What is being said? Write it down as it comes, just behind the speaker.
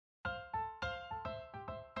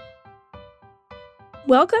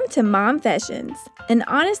Welcome to Momfessions, an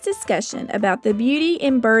honest discussion about the beauty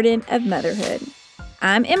and burden of motherhood.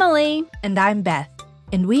 I'm Emily. And I'm Beth.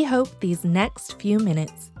 And we hope these next few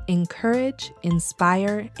minutes encourage,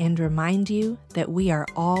 inspire, and remind you that we are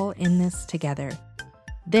all in this together.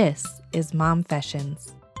 This is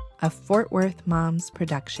Momfessions, a Fort Worth Moms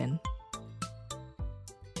production.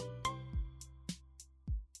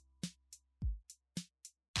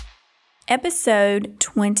 Episode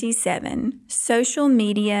 27, Social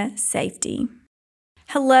Media Safety.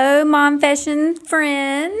 Hello, Momfession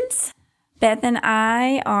friends. Beth and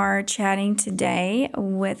I are chatting today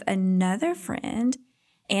with another friend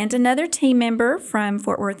and another team member from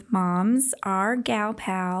Fort Worth Moms, our gal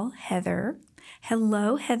pal, Heather.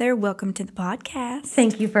 Hello, Heather. Welcome to the podcast.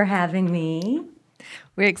 Thank you for having me.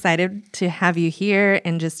 We're excited to have you here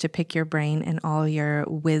and just to pick your brain and all your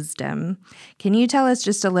wisdom. Can you tell us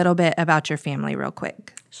just a little bit about your family real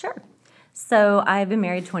quick? Sure. So I've been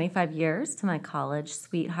married 25 years to my college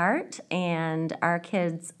sweetheart, and our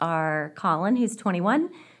kids are Colin, who's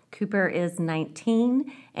 21, Cooper is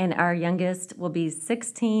 19, and our youngest will be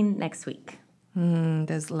 16 next week.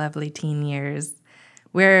 Those lovely teen years.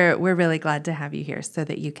 We're really glad to have you here so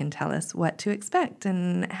that you can tell us what to expect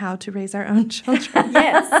and how to raise our own children.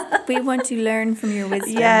 Yes, we want to learn from your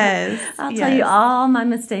wisdom. Yes. I'll tell you all my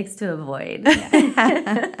mistakes to avoid.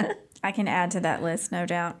 I can add to that list, no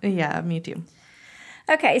doubt. Yeah, me too.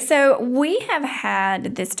 Okay, so we have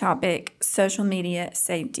had this topic, social media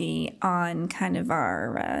safety, on kind of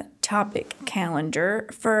our topic calendar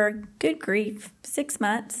for, good grief, 6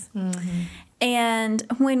 months. Mm-hmm. And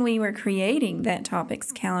when we were creating that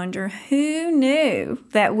topics calendar, who knew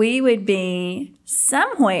that we would be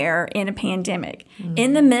somewhere in a pandemic? Mm-hmm.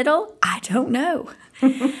 In the middle? I don't know.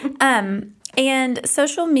 And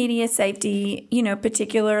social media safety,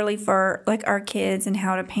 particularly for like our kids and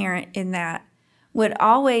how to parent in that, would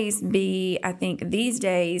always be, I think, these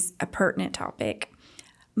days, a pertinent topic.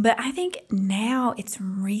 But I think now it's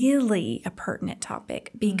really a pertinent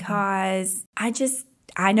topic because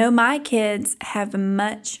I know my kids have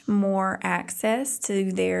much more access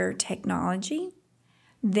to their technology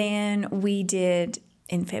than we did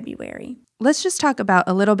in February. Let's just talk about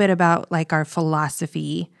a little bit about like our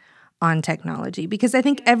philosophy on technology, because I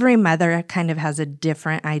think every mother kind of has a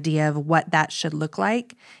different idea of what that should look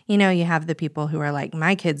like. You have the people who are like,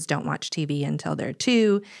 my kids don't watch TV until they're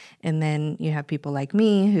 2. And then you have people like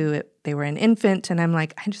me who they were an infant and I'm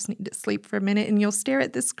like, I just need to sleep for a minute and you'll stare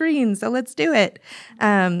at the screen. So let's do it.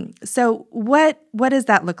 So what does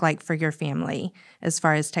that look like for your family as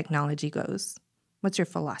far as technology goes? What's your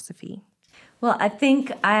philosophy? Well, I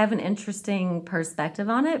think I have an interesting perspective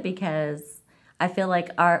on it because I feel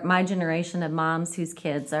like my generation of moms whose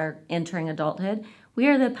kids are entering adulthood, we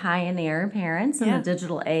are the pioneer parents in the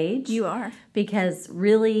digital age. You are. Because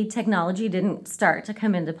really technology didn't start to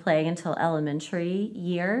come into play until elementary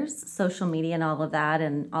years, social media and all of that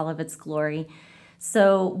and all of its glory.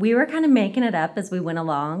 So we were kind of making it up as we went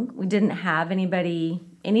along. We didn't have any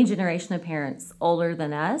generation of parents older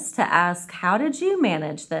than us to ask, how did you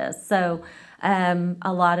manage this? So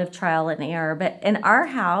a lot of trial and error. But in our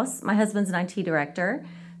house, my husband's an IT director,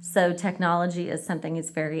 so technology is something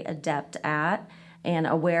he's very adept at and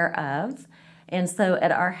aware of. And so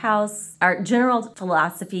at our house, our general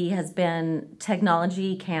philosophy has been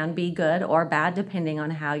technology can be good or bad depending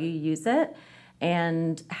on how you use it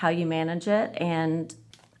and how you manage it. And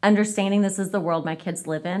understanding this is the world my kids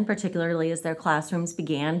live in, particularly as their classrooms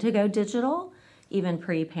began to go digital, even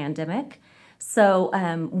pre-pandemic. So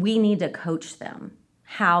we need to coach them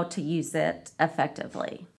how to use it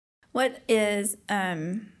effectively. What is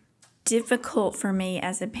difficult for me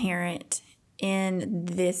as a parent in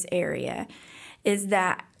this area is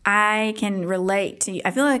that I can relate to,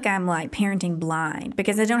 I feel like I'm like parenting blind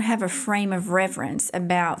because I don't have a frame of reference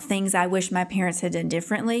about things I wish my parents had done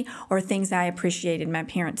differently or things I appreciated my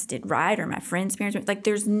parents did right or my friends' parents. Like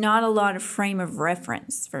there's not a lot of frame of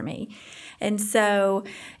reference for me. And so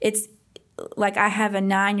it's like I have a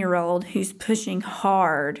 9-year-old who's pushing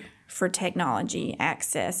hard for technology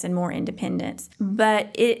access and more independence. But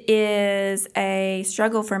it is a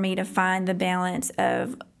struggle for me to find the balance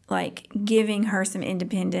of like giving her some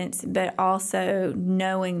independence, but also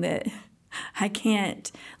knowing that I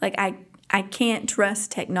can't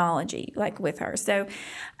trust technology like with her. So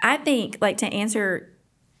I think like to answer,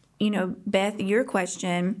 Beth, your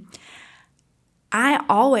question, I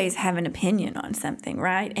always have an opinion on something,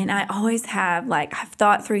 right? And I always have, I've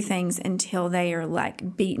thought through things until they are,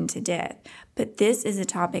 beaten to death. But this is a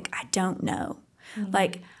topic I don't know.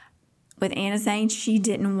 Mm-hmm. With Anna saying she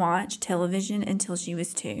didn't watch television until she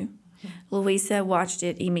was 2. Louisa watched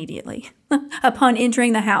it immediately. Upon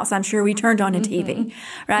entering the house, I'm sure we turned on a TV,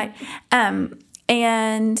 right?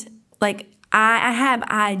 And like I have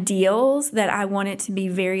ideals that I want it to be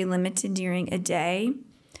very limited during a day,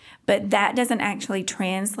 but that doesn't actually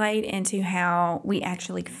translate into how we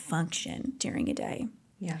actually function during a day.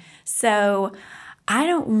 Yeah. So I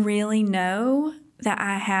don't really know that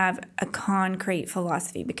I have a concrete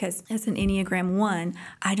philosophy because as an Enneagram 1,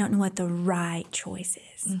 I don't know what the right choice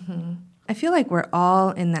is. I feel like we're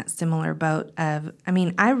all in that similar boat of,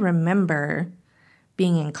 I remember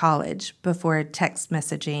being in college before text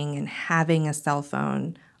messaging and having a cell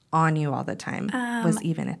phone on you all the time was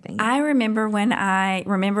even a thing. I remember when I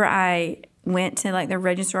went to like the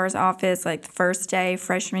registrar's office like the first day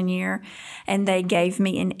freshman year, and they gave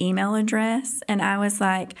me an email address, and I was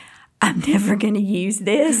like, I'm never going to use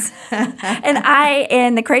this.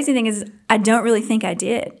 and the crazy thing is I don't really think I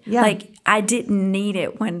did. Yeah. Like I didn't need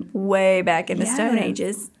it when way back in the Stone Yes.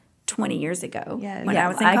 Ages. 20 years ago Yes. when I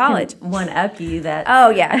was in college. I can one-up you that. Oh,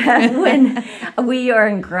 yeah. When we are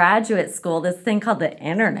in graduate school, this thing called the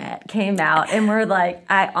internet came out, and we're like,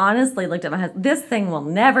 I honestly looked at my husband, this thing will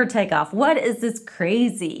never take off. What is this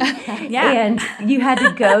crazy? Yeah. And you had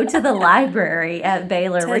to go to the library at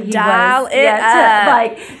Baylor where he dial was. it to up.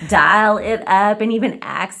 like dial it up and even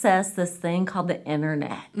access this thing called the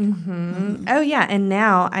internet. Oh, yeah. And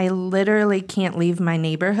now I literally can't leave my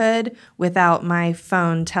neighborhood without my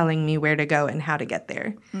phone telling me where to go and how to get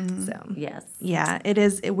there. So, Yes. yeah, it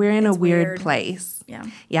is. We're in a weird place. Yeah.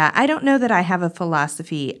 Yeah. I don't know that I have a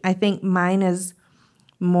philosophy. I think mine is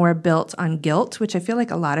more built on guilt, which I feel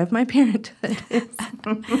like a lot of my parenthood is.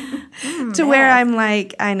 To where I'm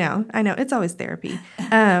like, I know, it's always therapy.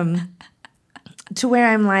 To where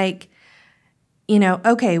I'm like,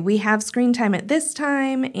 okay, we have screen time at this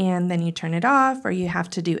time, and then you turn it off, or you have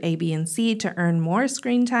to do A, B, and C to earn more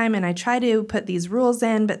screen time. And I try to put these rules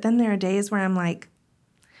in, but then there are days where I'm like,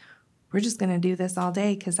 we're just going to do this all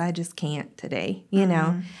day because I just can't today,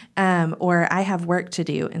 or I have work to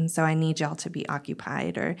do, and so I need y'all to be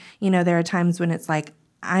occupied. Or, there are times when it's like,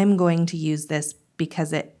 I'm going to use this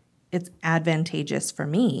because it's advantageous for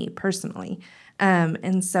me personally.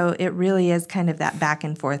 And so it really is kind of that back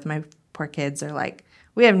and forth. My poor kids are like,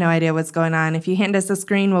 we have no idea what's going on. If you hand us a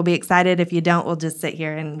screen, we'll be excited. If you don't, we'll just sit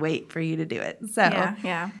here and wait for you to do it. So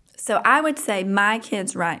Yeah. So I would say my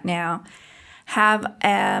kids right now have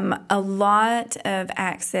a lot of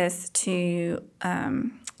access to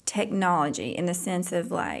technology in the sense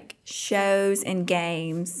of like shows and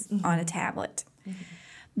games on a tablet.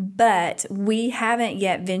 But we haven't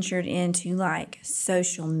yet ventured into like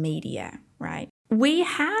social media, right? We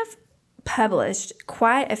have published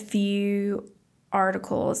quite a few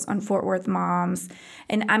articles on Fort Worth moms,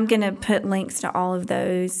 and I'm going to put links to all of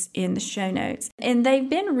those in the show notes. And they've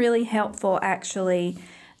been really helpful, actually,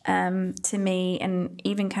 to me, and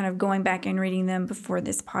even kind of going back and reading them before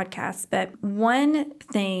this podcast. But one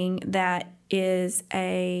thing that is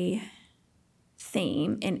a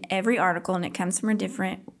theme in every article, and it comes from a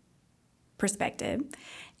different perspective,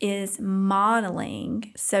 is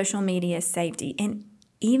modeling social media safety and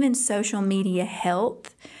even social media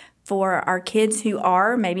health for our kids who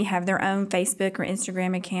maybe have their own Facebook or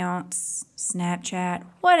Instagram accounts, Snapchat,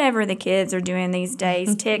 whatever the kids are doing these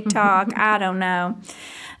days, TikTok, I don't know.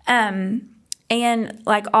 And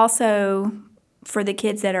like also for the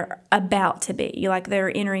kids that are about to be, like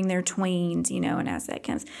they're entering their tweens, and as that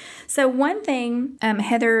comes. So one thing,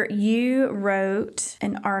 Heather, you wrote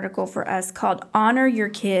an article for us called Honor Your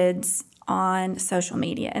Kids on Social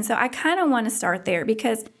Media. And so I kind of want to start there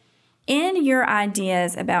because in your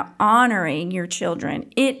ideas about honoring your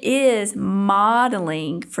children, it is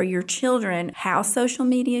modeling for your children how social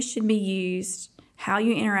media should be used, how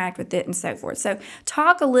you interact with it, and so forth. So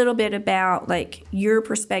talk a little bit about like your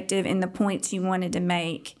perspective and the points you wanted to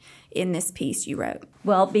make in this piece you wrote.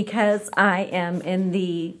 Well, because I am in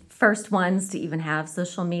the first ones to even have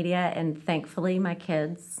social media, and thankfully my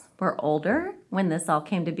kids were older when this all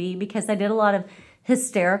came to be, because I did a lot of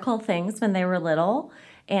hysterical things when they were little,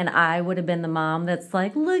 and I would have been the mom that's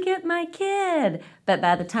like, look at my kid. But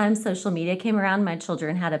by the time social media came around, my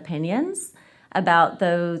children had opinions about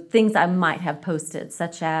the things I might have posted,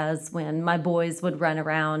 such as when my boys would run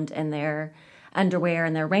around in their underwear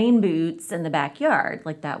and their rain boots in the backyard.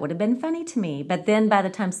 Like, that would have been funny to me. But then by the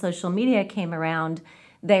time social media came around,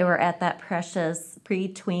 they were at that precious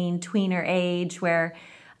tweener age where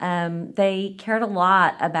they cared a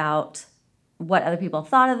lot about what other people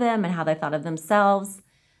thought of them and how they thought of themselves.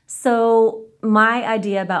 So my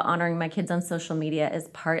idea about honoring my kids on social media is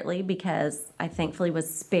partly because I thankfully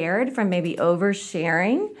was spared from maybe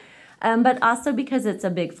oversharing But also because it's a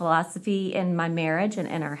big philosophy in my marriage and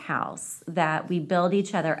in our house, that we build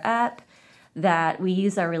each other up, that we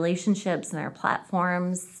use our relationships and our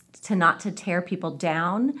platforms not to tear people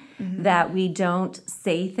down, that we don't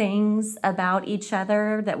say things about each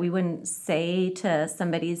other that we wouldn't say to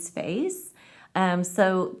somebody's face.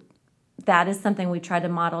 So that is something we try to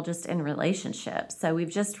model just in relationships. So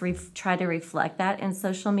we've just tried to reflect that in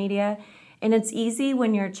social media. And it's easy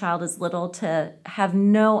when your child is little to have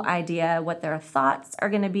no idea what their thoughts are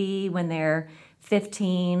going to be when they're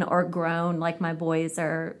 15 or grown, like my boys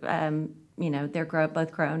are, they're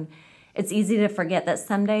both grown. It's easy to forget that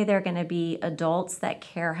someday they're going to be adults that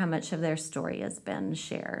care how much of their story has been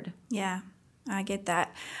shared. Yeah, I get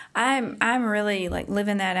that. I'm really like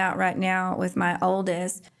living that out right now with my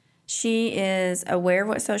oldest. She is aware of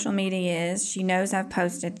what social media is. She knows I've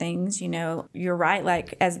posted things, you're right,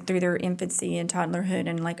 like as through their infancy and toddlerhood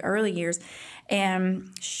and like early years.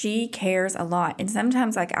 And she cares a lot. And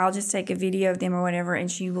sometimes like I'll just take a video of them or whatever and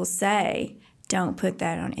she will say, don't put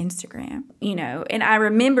that on Instagram, And I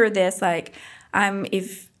remember this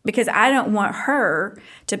because I don't want her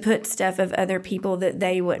to put stuff of other people that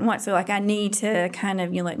they wouldn't want. So like I need to kind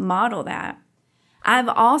of model that. I've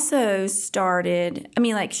also started,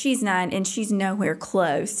 she's 9 and she's nowhere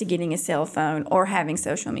close to getting a cell phone or having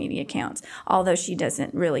social media accounts, although she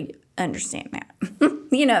doesn't really understand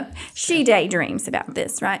that. She daydreams about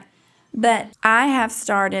this, right? But I have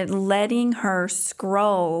started letting her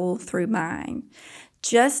scroll through mine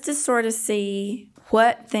just to sort of see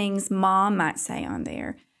what things Mom might say on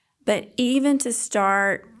there. But even to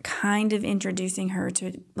start kind of introducing her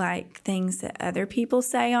to like things that other people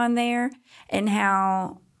say on there and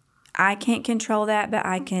how I can't control that, but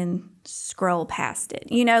I can scroll past it.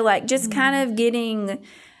 Just kind of getting,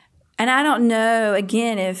 and I don't know,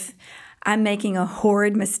 again, if I'm making a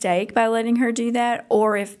horrid mistake by letting her do that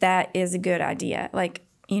or if that is a good idea.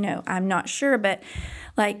 I'm not sure, but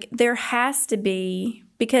there has to be,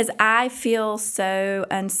 because I feel so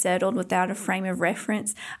unsettled without a frame of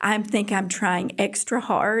reference. I think I'm trying extra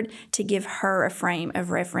hard to give her a frame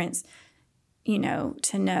of reference, to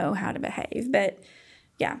know how to behave. But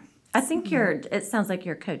yeah. I think it sounds like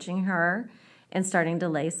you're coaching her and starting to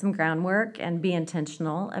lay some groundwork and be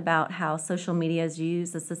intentional about how social media is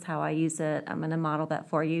used. This is how I use it. I'm going to model that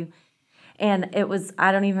for you. And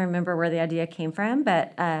I don't even remember where the idea came from,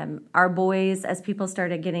 but our boys, as people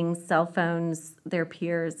started getting cell phones, their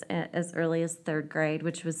peers as early as 3rd grade,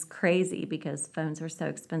 which was crazy because phones were so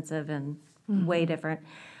expensive and way different,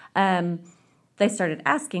 they started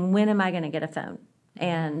asking, when am I going to get a phone?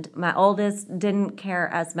 And my oldest didn't care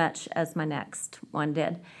as much as my next one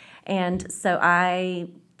did. And so I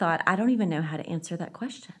thought, I don't even know how to answer that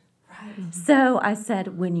question. Right. So I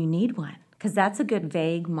said, when you need one. Because that's a good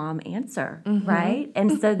vague mom answer, right?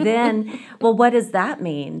 And so then, well, what does that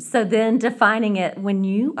mean? So then defining it, when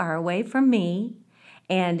you are away from me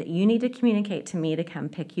and you need to communicate to me to come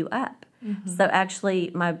pick you up. So actually,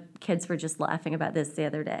 my kids were just laughing about this the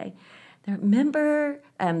other day. Remember,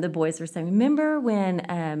 the boys were saying, remember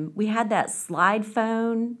when we had that slide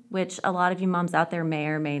phone, which a lot of you moms out there may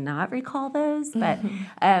or may not recall those, but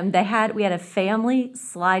we had a family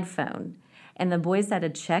slide phone. And the boys had to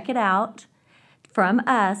check it out from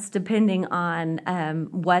us, depending on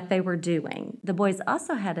what they were doing. The boys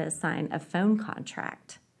also had to sign a phone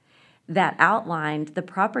contract that outlined the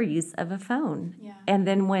proper use of a phone. Yeah. And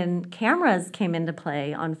then when cameras came into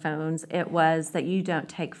play on phones, it was that you don't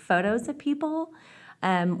take photos of people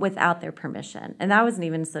without their permission. And that wasn't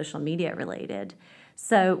even social media related.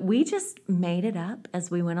 So we just made it up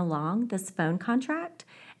as we went along, this phone contract.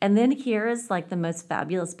 And then here is the most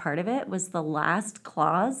fabulous part of it was the last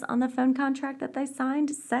clause on the phone contract that they signed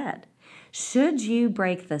said, should you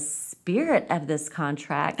break the spirit of this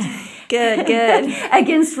contract good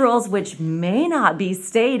against rules which may not be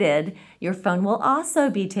stated, your phone will also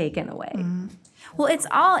be taken away. Well, it's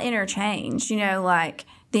all interchanged,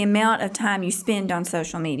 the amount of time you spend on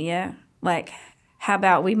social media, how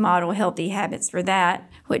about we model healthy habits for that,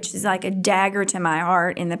 which is like a dagger to my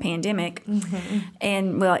heart in the pandemic.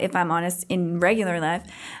 And, well, if I'm honest, in regular life,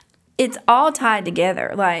 it's all tied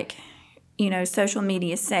together. Social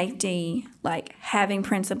media safety, having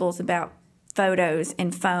principles about photos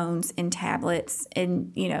and phones and tablets,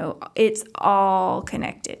 and, it's all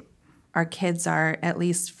connected. Our kids are, at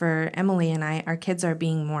least for Emily and I, our kids are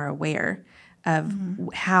being more aware of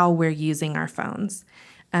how we're using our phones.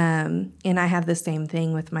 And I have the same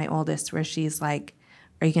thing with my oldest where she's like,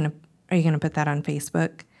 are you gonna put that on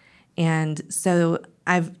Facebook? And so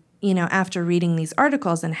I've, after reading these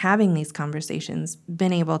articles and having these conversations,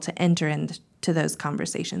 been able to enter into those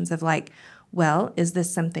conversations of well, is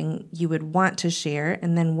this something you would want to share?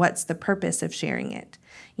 And then what's the purpose of sharing it?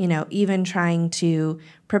 You know, even trying to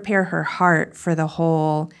prepare her heart for the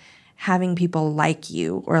whole having people like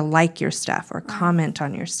you or like your stuff or comment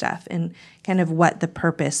on your stuff, and kind of what the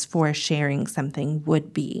purpose for sharing something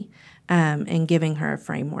would be, and giving her a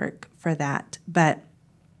framework for that. But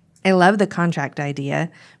I love the contract idea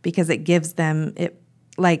because it gives them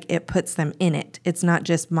it puts them in it. It's not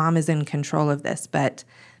just mom is in control of this, but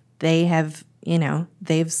they have, you know,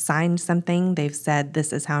 they've signed something. They've said,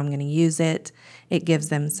 this is how I'm going to use it. It gives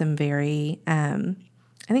them some very, I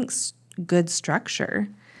think, good structure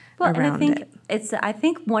around it. I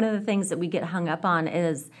think one of the things that we get hung up on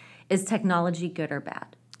is technology good or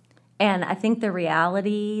bad? And I think the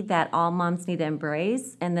reality that all moms need to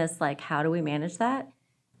embrace in this, like, how do we manage that?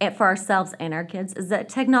 And for ourselves and our kids, is that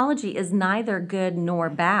technology is neither good nor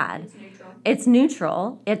bad. It's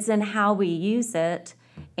neutral. It's in how we use it.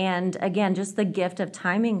 And again, just the gift of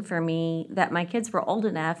timing for me that my kids were old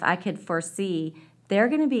enough, I could foresee they're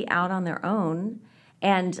going to be out on their own.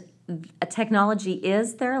 And technology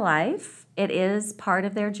is their life. It is part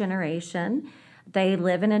of their generation. They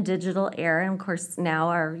live in a digital era. And of course, now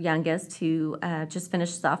our youngest, who just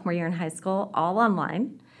finished sophomore year in high school, all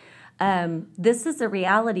online. This is a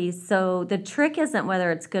reality. So the trick isn't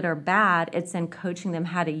whether it's good or bad. It's in coaching them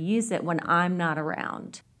how to use it when I'm not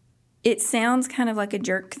around. It sounds kind of like a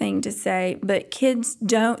jerk thing to say, but kids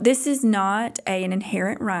don't, this is not an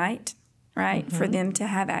inherent right, for them to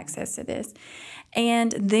have access to this.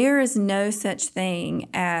 And there is no such thing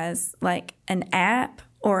as like an app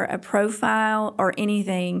or a profile or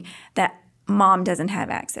anything that mom doesn't have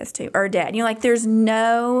access to, or dad. You know, like there's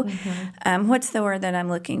no, what's the word that I'm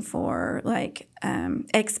looking for? Like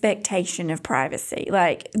expectation of privacy.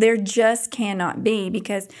 Like there just cannot be,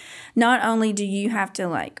 because not only do you have to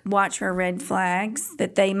like watch for red flags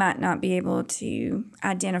that they might not be able to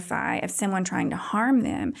identify of someone trying to harm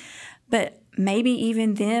them, but maybe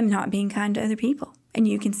even them not being kind to other people. And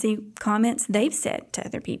you can see comments they've said to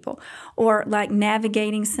other people, or like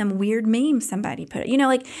navigating some weird meme somebody put. You know,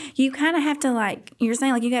 like you kind of have to, like you're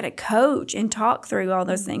saying, like you got to coach and talk through all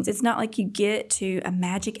those things. It's not like you get to a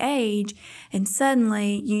magic age and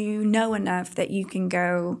suddenly you know enough that you can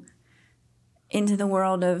go into the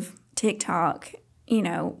world of TikTok, you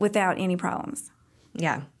know, without any problems.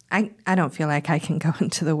 Yeah. I don't feel like I can go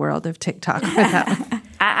into the world of TikTok without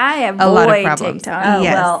I avoid a lot of problems. TikTok. Oh,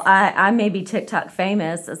 Yes. well, I may be TikTok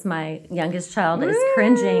famous, as my youngest child is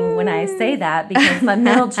cringing when I say that, because my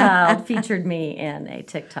middle child featured me in a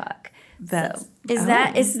TikTok. That's, Is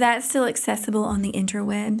that still accessible on the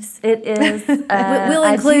interwebs? It is. We'll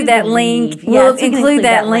I include do that believe. link. Yes, We'll we can include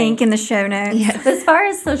that link in the show notes. Yes. As far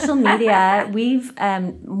as social media, we've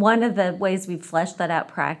one of the ways we've fleshed that out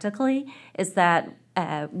practically is that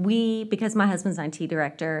because my husband's an IT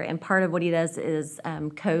director, and part of what he does is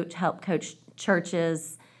help coach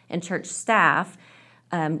churches and church staff,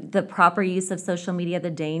 the proper use of social media,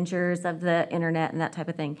 the dangers of the internet, and that type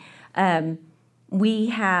of thing. We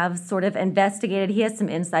have sort of investigated. He has some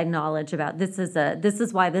inside knowledge about this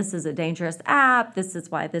is why this is a dangerous app. This is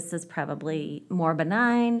why this is probably more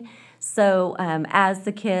benign. So as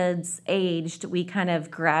the kids aged, we kind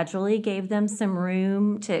of gradually gave them some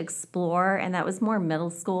room to explore, and that was more middle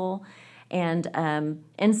school. And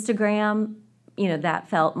Instagram, you know, that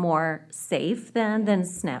felt more safe than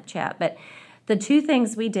Snapchat. But the two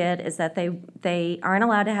things we did is that they aren't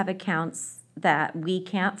allowed to have accounts that we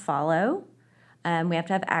can't follow. We have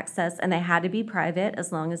to have access, and they had to be private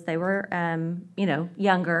as long as they were,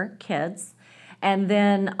 younger kids. And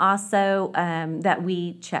then also that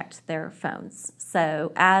we checked their phones.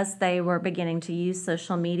 So as they were beginning to use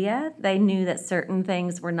social media, they knew that certain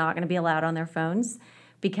things were not going to be allowed on their phones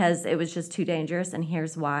because it was just too dangerous, and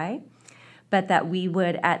here's why. But that we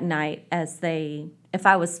would at night, if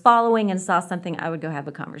I was following and saw something, I would go have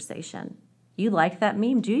a conversation. You like that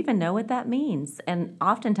meme? Do you even know what that means? And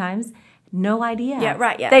oftentimes, no idea. Yeah,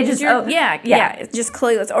 right. Yeah, they just it's just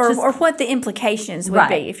clueless, or what the implications would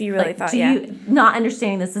be if you really thought. You not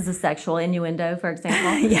understanding this is a sexual innuendo, for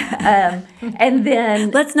example. And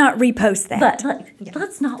then let's not repost that.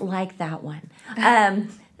 Let's not like that one.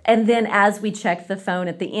 And then as we checked the phone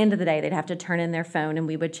at the end of the day, they'd have to turn in their phone, and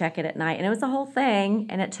we would check it at night, and it was a whole thing,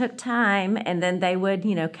 and it took time. And then they would,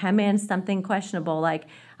 come in something questionable like,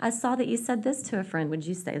 I saw that you said this to a friend. Would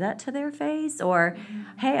you say that to their face? Or,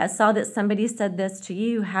 hey, I saw that somebody said this to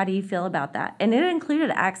you. How do you feel about that? And it included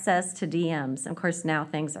access to DMs. Of course, now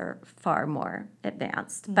things are far more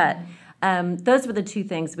advanced. But those were the two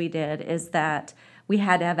things we did, is that we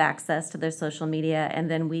had to have access to their social media, and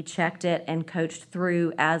then we checked it and coached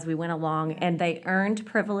through as we went along. And they earned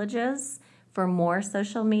privileges for more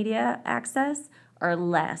social media access or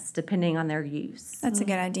less, depending on their use. That's a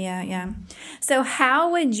good idea, yeah. So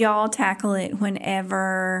how would y'all tackle it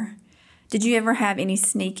whenever... Did you ever have any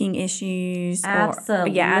sneaking issues?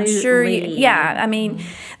 Absolutely. Yeah, I'm sure. Yeah, I mean,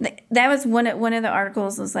 that was one of the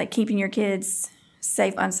articles was like keeping your kids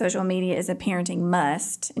safe on social media is a parenting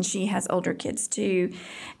must, and she has older kids too,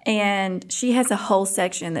 and she has a whole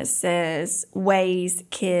section that says ways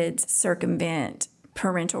kids circumvent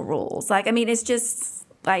parental rules. Like, I mean, it's just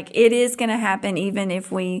like it is going to happen even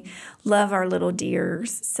if we love our little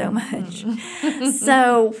dears so much.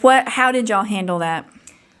 So, how did y'all handle that?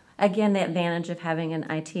 Again, the advantage of having an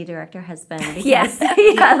IT director has been because Yes.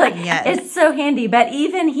 It's so handy. But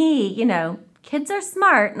even he, kids are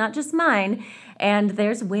smart, not just mine, and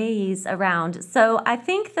there's ways around. So I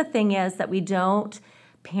think the thing is that we don't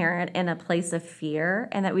parent in a place of fear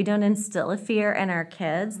and that we don't instill a fear in our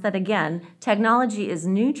kids. That again, technology is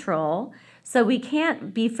neutral. So we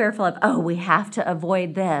can't be fearful of, we have to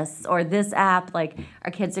avoid this or this app, like our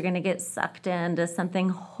kids are going to get sucked into something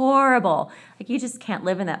horrible. Like you just can't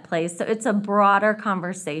live in that place. So it's a broader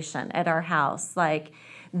conversation at our house. Like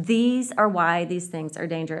these are why these things are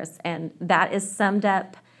dangerous. And that is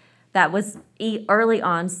that was early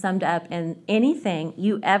on summed up in anything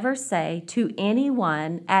you ever say to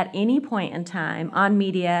anyone at any point in time on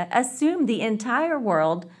media, assume the entire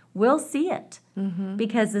world will see it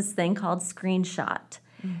because this thing called screenshot.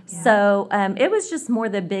 Yeah. So it was just more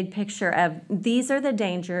the big picture of these are the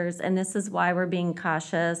dangers and this is why we're being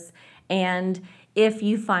cautious. And if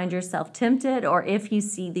you find yourself tempted or if you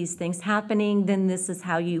see these things happening, then this is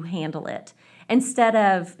how you handle it. Instead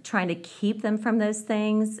of trying to keep them from those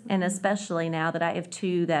things, and especially now that I have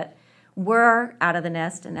two that were out of the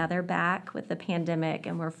nest and now they're back with the pandemic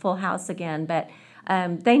and we're full house again, but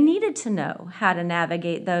they needed to know how to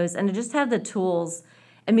navigate those and to just have the tools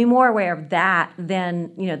and be more aware of that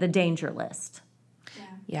than, the danger list.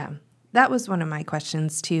 Yeah. That was one of my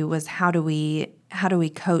questions too, was how do we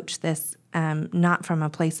coach this not from a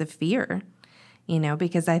place of fear,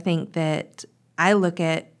 because I think that I look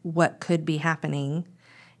at what could be happening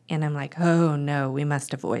and I'm like, oh no, we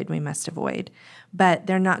must avoid. But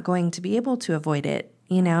they're not going to be able to avoid it.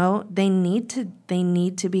 They need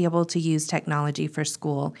to be able to use technology for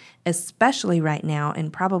school, especially right now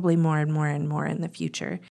and probably more and more and more in the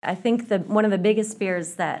future. I think one of the biggest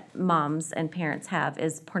fears that moms and parents have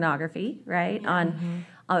is pornography, right?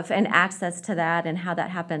 And access to that and how that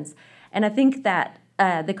happens. And I think that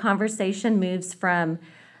the conversation moves from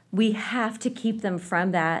we have to keep them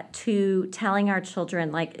from that to telling our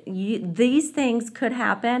children, like, these things could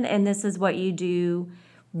happen and this is what you do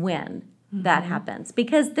when that happens.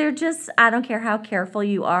 Because they're just, I don't care how careful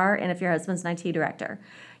you are, and if your husband's an IT director,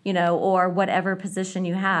 or whatever position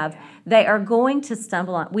you have, they are going to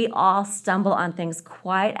stumble on, we all stumble on things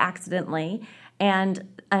quite accidentally.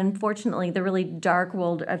 And unfortunately, the really dark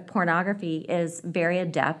world of pornography is very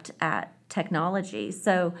adept at technology.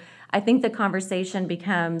 So I think the conversation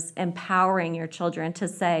becomes empowering your children to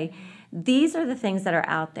say, these are the things that are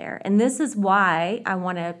out there. And this is why I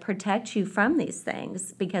want to protect you from these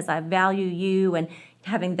things because I value you, and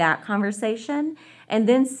having that conversation. And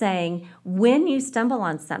then saying, when you stumble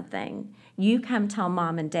on something, you come tell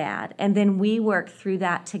mom and dad, and then we work through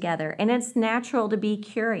that together. And it's natural to be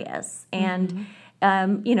curious. And,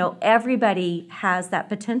 everybody has that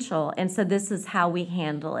potential. And so this is how we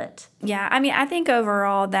handle it. Yeah, I mean, I think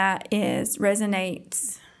overall that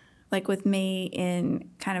resonates like with me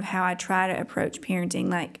in kind of how I try to approach parenting.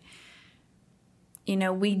 Like,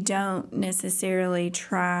 we don't necessarily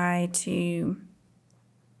try to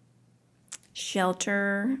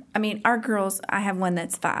shelter. I mean, our girls, I have one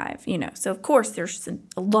that's 5, so of course there's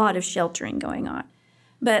a lot of sheltering going on.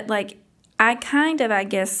 But like, I kind of, I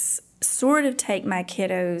guess, sort of take my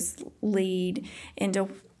kiddos' lead into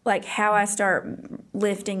like how I start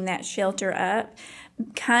lifting that shelter up,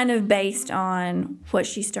 kind of based on what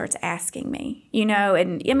she starts asking me,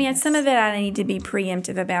 and I mean, some of it I need to be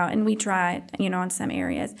preemptive about, and we try, on some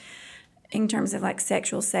areas in terms of like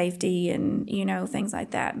sexual safety and, things like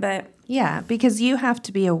that. But yeah, because you have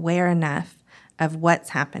to be aware enough of what's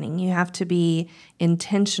happening. You have to be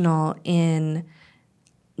intentional in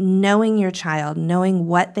knowing your child, knowing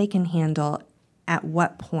what they can handle at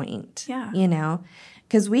what point,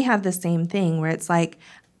 because we have the same thing where it's like,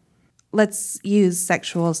 let's use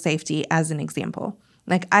sexual safety as an example.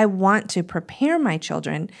 Like, I want to prepare my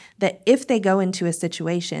children that if they go into a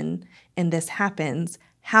situation and this happens,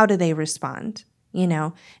 how do they respond?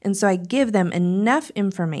 And so I give them enough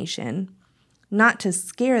information not to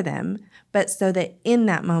scare them, but so that in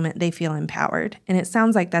that moment they feel empowered. And it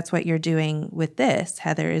sounds like that's what you're doing with this,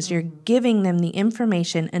 Heather, is you're giving them the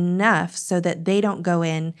information enough so that they don't go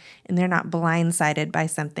in and they're not blindsided by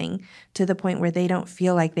something to the point where they don't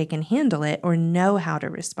feel like they can handle it or know how to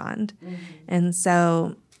respond. And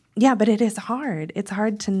so, yeah, but it is hard. It's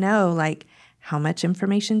hard to know, like, how much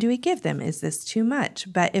information do we give them? Is this too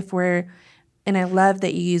much? But if we're, and I love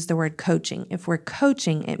that you use the word coaching. If we're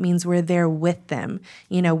coaching, it means we're there with them.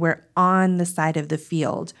 You know, we're on the side of the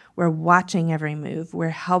field. We're watching every move. We're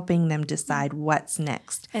helping them decide what's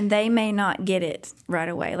next. And they may not get it right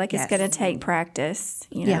away. Like, it's going to take practice,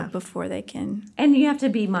 before they can. And you have to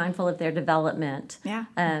be mindful of their development. Yeah.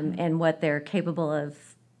 And what they're capable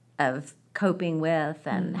of coping with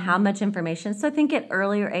and how much information. So I think at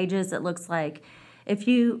earlier ages, it looks like if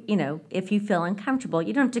you feel uncomfortable,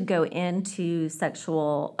 you don't have to go into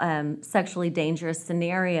sexually dangerous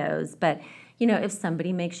scenarios. But, if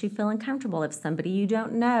somebody makes you feel uncomfortable, if somebody you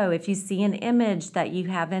don't know, if you see an image that you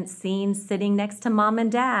haven't seen sitting next to mom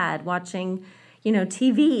and dad watching,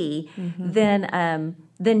 TV, then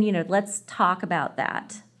let's talk about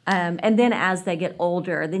that. And then as they get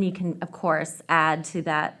older, then you can, of course, add to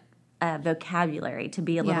that vocabulary to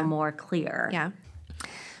be a little more clear. Yeah.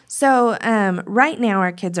 So right now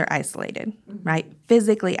our kids are isolated, right?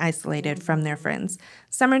 Physically isolated from their friends.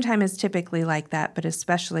 Summertime is typically like that, but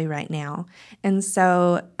especially right now. And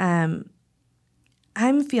so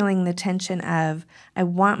I'm feeling the tension of I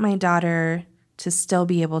want my daughter to still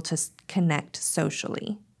be able to connect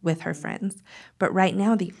socially with her friends. But right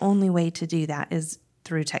now the only way to do that is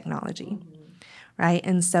through technology. Right?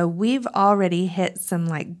 And so we've already hit some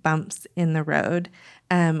like bumps in the road.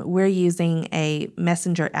 We're using a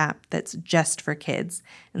messenger app that's just for kids.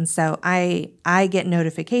 And so I get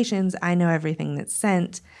notifications. I know everything that's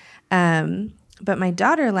sent. But my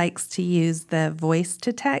daughter likes to use the voice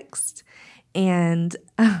to text, and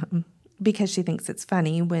because she thinks it's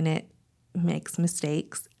funny when it makes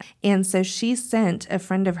mistakes. And so she sent a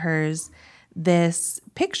friend of hers this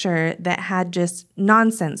picture that had just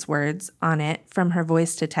nonsense words on it from her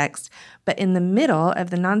voice to text. But in the middle of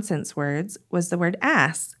the nonsense words was the word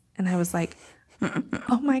ass. And I was like,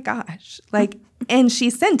 oh my gosh. Like, and she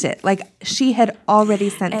sent it. Like, she had already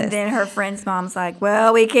sent this. And then her friend's mom's like,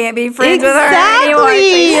 well, we can't be friends with her anymore.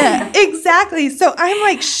 Exactly. So I'm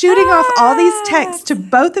like shooting off all these texts to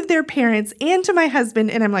both of their parents and to my husband.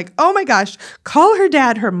 And I'm like, oh my gosh, call her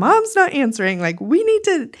dad. Her mom's not answering. Like, we need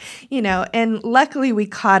to, and luckily we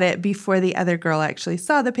caught it before the other girl actually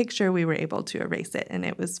saw the picture. We were able to erase it and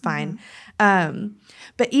it was fine.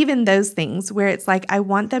 But even those things where it's like, I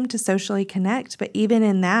want them to socially connect. But even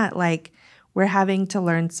in that, like, we're having to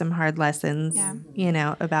learn some hard lessons,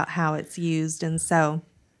 about how it's used. And so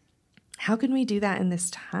how can we do that in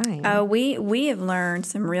this time? We have learned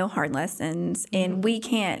some real hard lessons, and we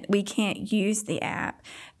can't use the app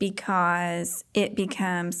because it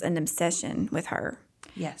becomes an obsession with her.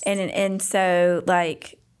 Yes. And so,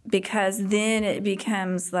 like, because then it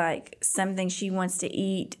becomes like something she wants to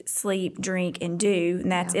eat, sleep, drink, and do,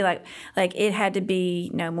 and that's it. Like it had to be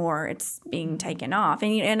no more. It's being taken off,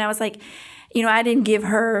 and I was like, I didn't give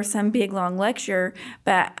her some big long lecture,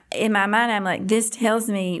 but in my mind, I'm like, this tells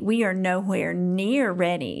me we are nowhere near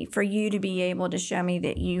ready for you to be able to show me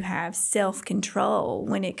that you have self-control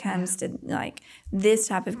when it comes to like this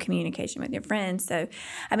type of communication with your friends. So,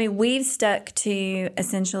 I mean, we've stuck to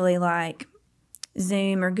essentially like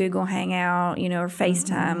Zoom or Google Hangout, or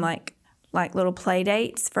FaceTime, like little play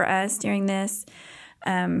dates for us during this,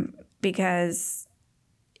 because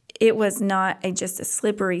it was not just a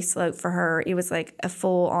slippery slope for her. It was like a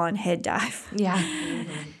full-on head dive. Yeah.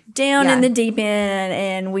 Down in the deep end,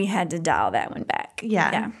 and we had to dial that one back.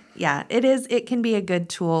 Yeah. It is. It can be a good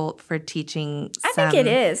tool for teaching I think it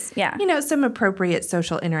is, yeah. Some appropriate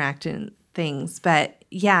social interaction things. But,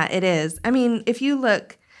 yeah, it is. I mean, if you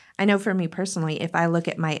look – I know for me personally, if I look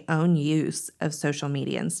at my own use of social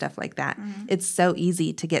media and stuff like that, it's so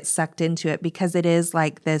easy to get sucked into it because it is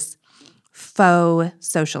like this faux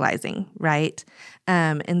socializing, right?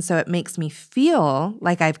 And so it makes me feel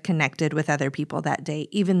like I've connected with other people that day,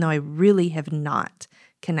 even though I really have not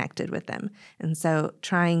connected with them. And so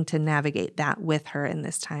trying to navigate that with her in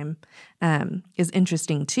this time is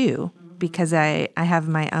interesting too, because I have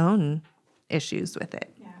my own issues with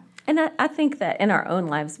it. And I think that in our own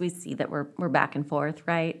lives, we see that we're back and forth,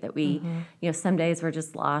 right? That we, some days we're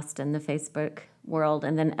just lost in the Facebook world,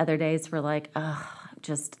 and then other days we're like,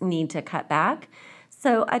 just need to cut back.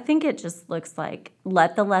 So I think it just looks like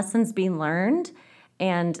let the lessons be learned.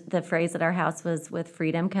 And the phrase at our house was, with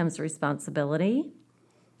freedom comes responsibility.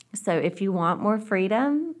 So if you want more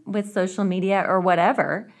freedom, with social media or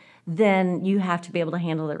whatever, then you have to be able to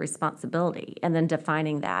handle the responsibility and then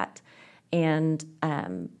defining that. And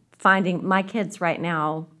finding my kids right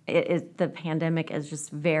now, the pandemic is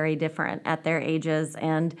just very different at their ages,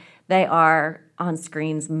 and they are on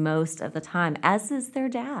screens most of the time, as is their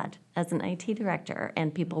dad as an IT director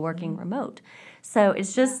and people working remote. So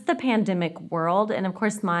it's just the pandemic world. And of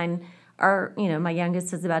course mine are, my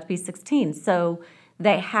youngest is about to be 16. So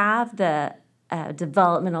they have the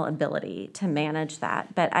developmental ability to manage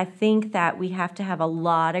that. But I think that we have to have a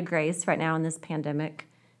lot of grace right now in this pandemic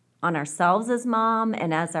on ourselves as mom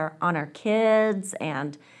and on our kids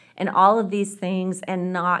and all of these things,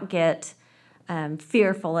 and not get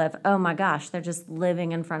fearful of, oh my gosh, they're just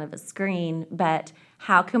living in front of a screen. But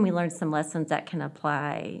how can we learn some lessons that can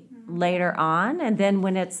apply later on? And then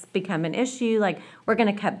when it's become an issue, like we're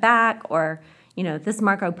going to cut back, or this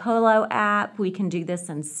Marco Polo app, we can do this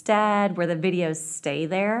instead, where the videos stay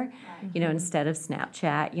there, instead of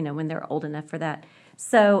Snapchat, when they're old enough for that.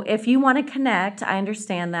 So if you want to connect, I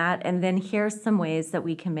understand that. And then here's some ways that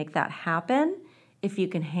we can make that happen if you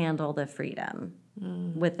can handle the freedom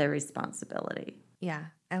with the responsibility. Yeah,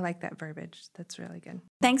 I like that verbiage. That's really good.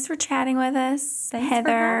 Thanks for chatting with us, Thanks Heather.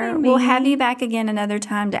 for having me. We'll have you back again another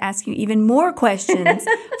time to ask you even more questions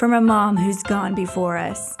from a mom who's gone before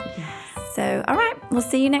us. So, all right, we'll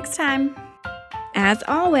see you next time. As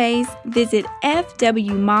always, visit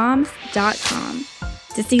fwmoms.com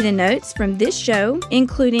to see the notes from this show,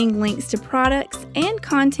 including links to products and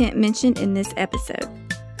content mentioned in this episode.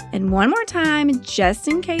 And one more time, just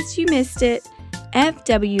in case you missed it,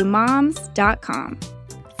 fwmoms.com.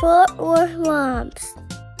 Fort Worth Moms.